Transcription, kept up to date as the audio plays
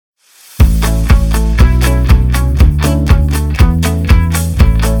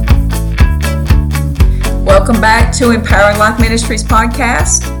Welcome back to Empowering Life Ministries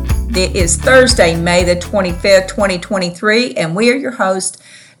podcast. It is Thursday, May the 25th, 2023, and we are your hosts,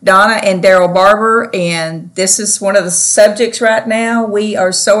 Donna and Daryl Barber, and this is one of the subjects right now we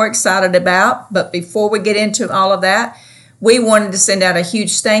are so excited about. But before we get into all of that, we wanted to send out a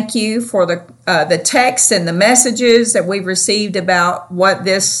huge thank you for the texts and the messages that we've received about what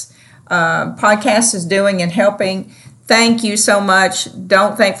this podcast is doing and helping. Thank you so much.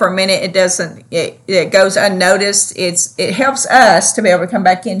 Don't think for a minute it goes unnoticed. It helps us to be able to come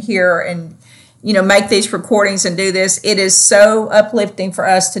back in here and make these recordings and do this. It is so uplifting for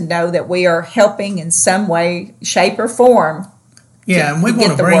us to know that we are helping in some way, shape, or form. Yeah, and we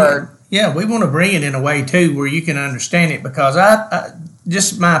want to bring it. Yeah, we want to bring it in a way too where you can understand it, because I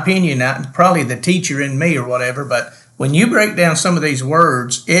just my opinion, probably the teacher in me or whatever, but when you break down some of these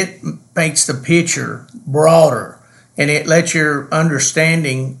words, it makes the picture broader. And it lets your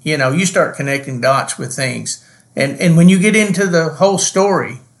understanding, you start connecting dots with things. And when you get into the whole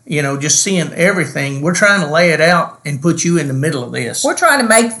story, just seeing everything, we're trying to lay it out and put you in the middle of this. We're trying to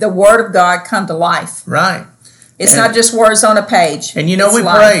make the Word of God come to life. Right. It's not just words on a page. And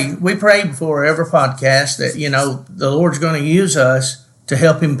we pray before every podcast that, the Lord's going to use us to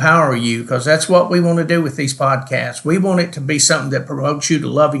help empower you, because that's what we want to do with these podcasts. We want it to be something that provokes you to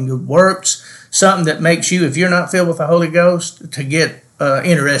loving good works, something that makes you, if you're not filled with the Holy Ghost, to get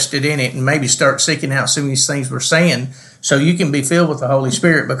interested in it and maybe start seeking out some of these things we're saying so you can be filled with the Holy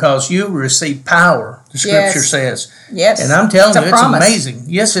Spirit, because you receive power, the Scripture says. Yes. And I'm telling you, it's amazing.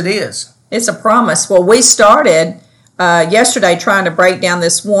 Yes, it is. It's a promise. Well, we started yesterday trying to break down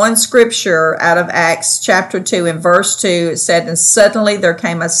this one scripture out of Acts chapter 2 and verse 2. It said, "And suddenly there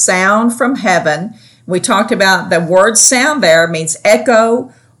came a sound from heaven." We talked about the word sound there means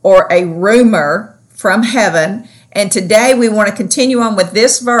echo or a rumor from heaven. And today we want to continue on with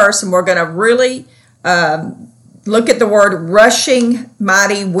this verse, and we're going to really look at the word rushing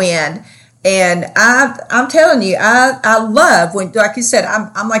mighty wind. And I'm telling you, I love when, like you said,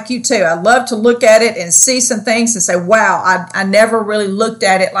 I'm like you too. I love to look at it and see some things and say, wow, I never really looked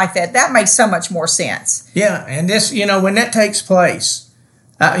at it like that. That makes so much more sense. Yeah, and this, when that takes place,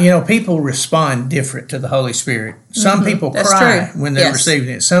 people respond different to the Holy Spirit. Some people cry when they're receiving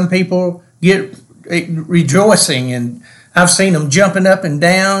it. Some people get rejoicing, and I've seen them jumping up and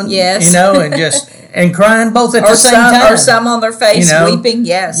down, and just and crying both at the same time. Or some on their face weeping,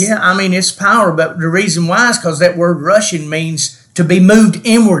 yes. Yeah, it's power, but the reason why is because that word rushing means to be moved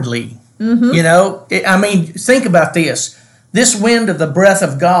inwardly. Mm-hmm. Think about this. This wind of the breath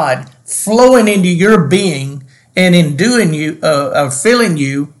of God flowing into your being, and in doing you, filling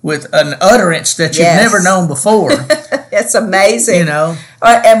you with an utterance that you've never known before. It's amazing. And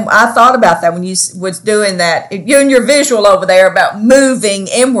I thought about that when you was doing that. You and your visual over there about moving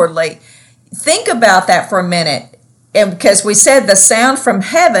inwardly. Think about that for a minute. And because we said the sound from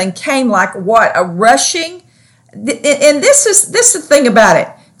heaven came like what? A rushing. And this is the thing about it.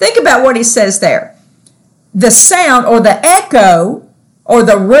 Think about what he says there. The sound or the echo or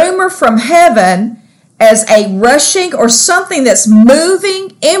the rumor from heaven as a rushing or something that's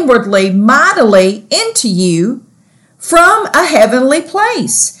moving inwardly, mightily into you from a heavenly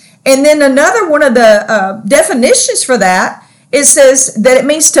place. And then another one of the definitions for that, it says that it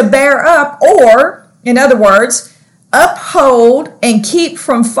means to bear up, or, in other words, uphold and keep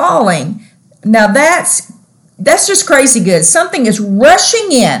from falling. Now that's just crazy good. Something is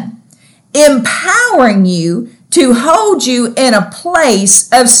rushing in, empowering you to hold you in a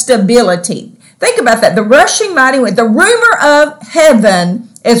place of stability. Think about that. The rushing mighty wind, the rumor of heaven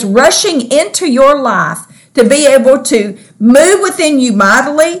is rushing into your life to be able to move within you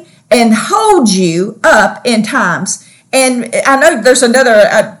mightily and hold you up in times. And I know there's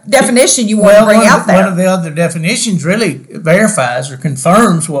another definition you want to bring out there. One of the other definitions really verifies or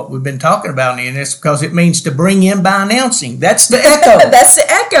confirms what we've been talking about in this, because it means to bring in by announcing. That's the echo. That's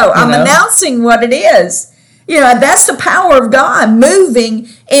the echo. I'm announcing what it is. That's the power of God moving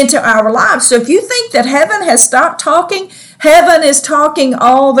into our lives. So if you think that heaven has stopped talking, heaven is talking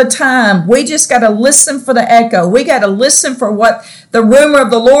all the time. We just got to listen for the echo. We got to listen for what the rumor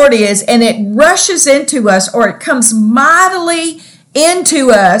of the Lord is, and it rushes into us, or it comes mightily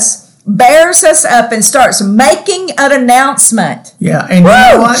into us, bears us up, and starts making an announcement. Yeah, and you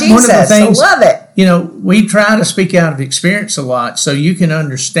know what? Jesus, one of the things, I love it. We try to speak out of experience a lot so you can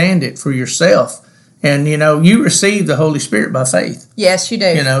understand it for yourself. And, you receive the Holy Spirit by faith. Yes, you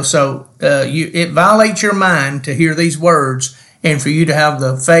do. So it violates your mind to hear these words and for you to have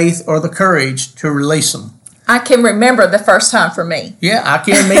the faith or the courage to release them. I can remember the first time for me. Yeah, I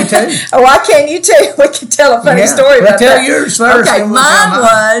can. Me too. Oh, I can. You too. We can tell a funny story about that. Tell yours first. Okay, mine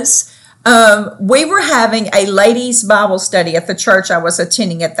was We were having a ladies' Bible study at the church I was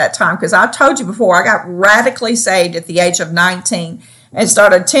attending at that time, because I told you before, I got radically saved at the age of 19 and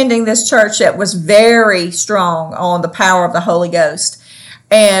started attending this church that was very strong on the power of the Holy Ghost.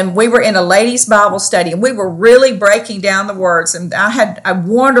 And we were in a ladies' Bible study, and we were really breaking down the words. And I had a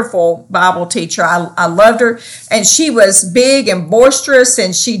wonderful Bible teacher. I loved her, and she was big and boisterous,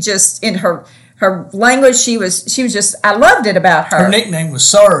 and she just, in her language, she was just, I loved it about her. Her nickname was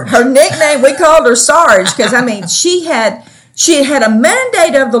Sarge. Her nickname, we called her Sarge, because, she had a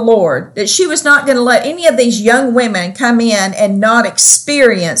mandate of the Lord that she was not going to let any of these young women come in and not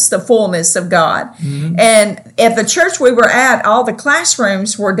experience the fullness of God. Mm-hmm. And at the church we were at, all the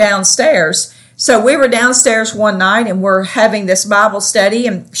classrooms were downstairs. So we were downstairs one night, and we're having this Bible study,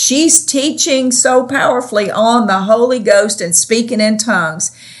 and she's teaching so powerfully on the Holy Ghost and speaking in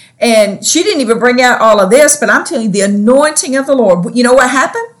tongues. And she didn't even bring out all of this, but I'm telling you, the anointing of the Lord. You know what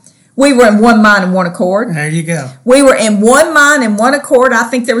happened? We were in one mind and one accord. There you go. We were in one mind and one accord. I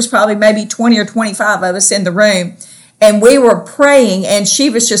think there was probably maybe 20 or 25 of us in the room. And we were praying, and she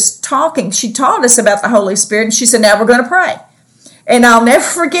was just talking. She taught us about the Holy Spirit, and she said, now we're going to pray. And I'll never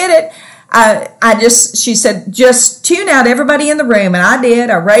forget it. She said, just tune out everybody in the room. And I did.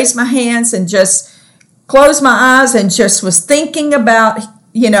 I raised my hands and just closed my eyes and just was thinking about,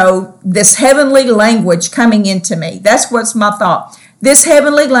 this heavenly language coming into me. That's what's my thought. This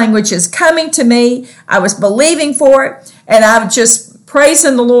heavenly language is coming to me. I was believing for it, and I was just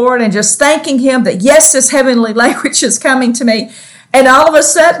praising the Lord and just thanking Him that, yes, this heavenly language is coming to me. And all of a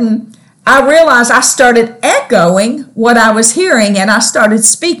sudden, I realized I started echoing what I was hearing, and I started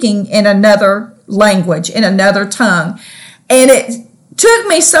speaking in another language, in another tongue. And it took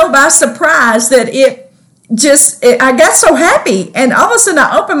me so by surprise that I got so happy, and all of a sudden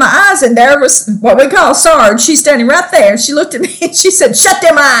I opened my eyes, and there was what we call Sarge. She's standing right there. She looked at me and she said, shut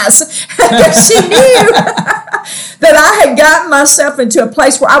them eyes. She knew that I had gotten myself into a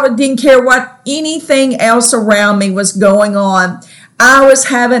place where I didn't care what anything else around me was going on. I was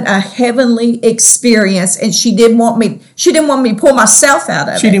having a heavenly experience, and she didn't want me to pull myself out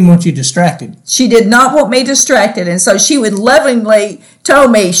of it. She didn't want you distracted. She did not want me distracted. And so she would lovingly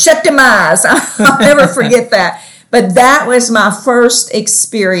told me, shut them eyes. I'll never forget that. But that was my first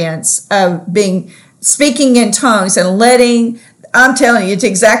experience of speaking in tongues and I'm telling you, it's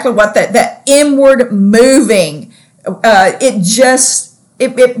exactly what that inward moving,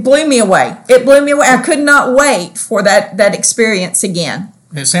 it blew me away. It blew me away. I could not wait for that experience again.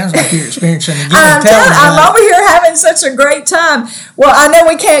 It sounds like you're experiencing it again. I'm over here having such a great time. Well, I know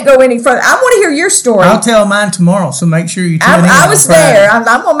we can't go any further. I want to hear your story. I'll tell mine tomorrow, so make sure you tune in. I was there. I'm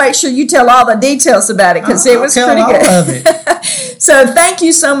going to make sure you tell all the details about it, because it was pretty good. I'll tell all of it. So thank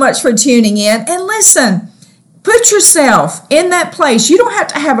you so much for tuning in. And listen, put yourself in that place. You don't have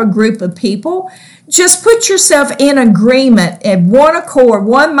to have a group of people. Just put yourself in agreement, in one accord,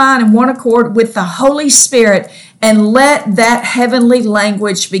 one mind and one accord with the Holy Spirit, and let that heavenly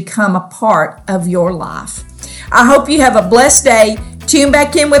language become a part of your life. I hope you have a blessed day. Tune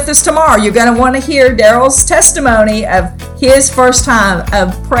back in with us tomorrow. You're going to want to hear Daryl's testimony of his first time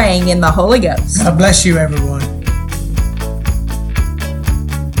of praying in the Holy Ghost. God bless you, everyone.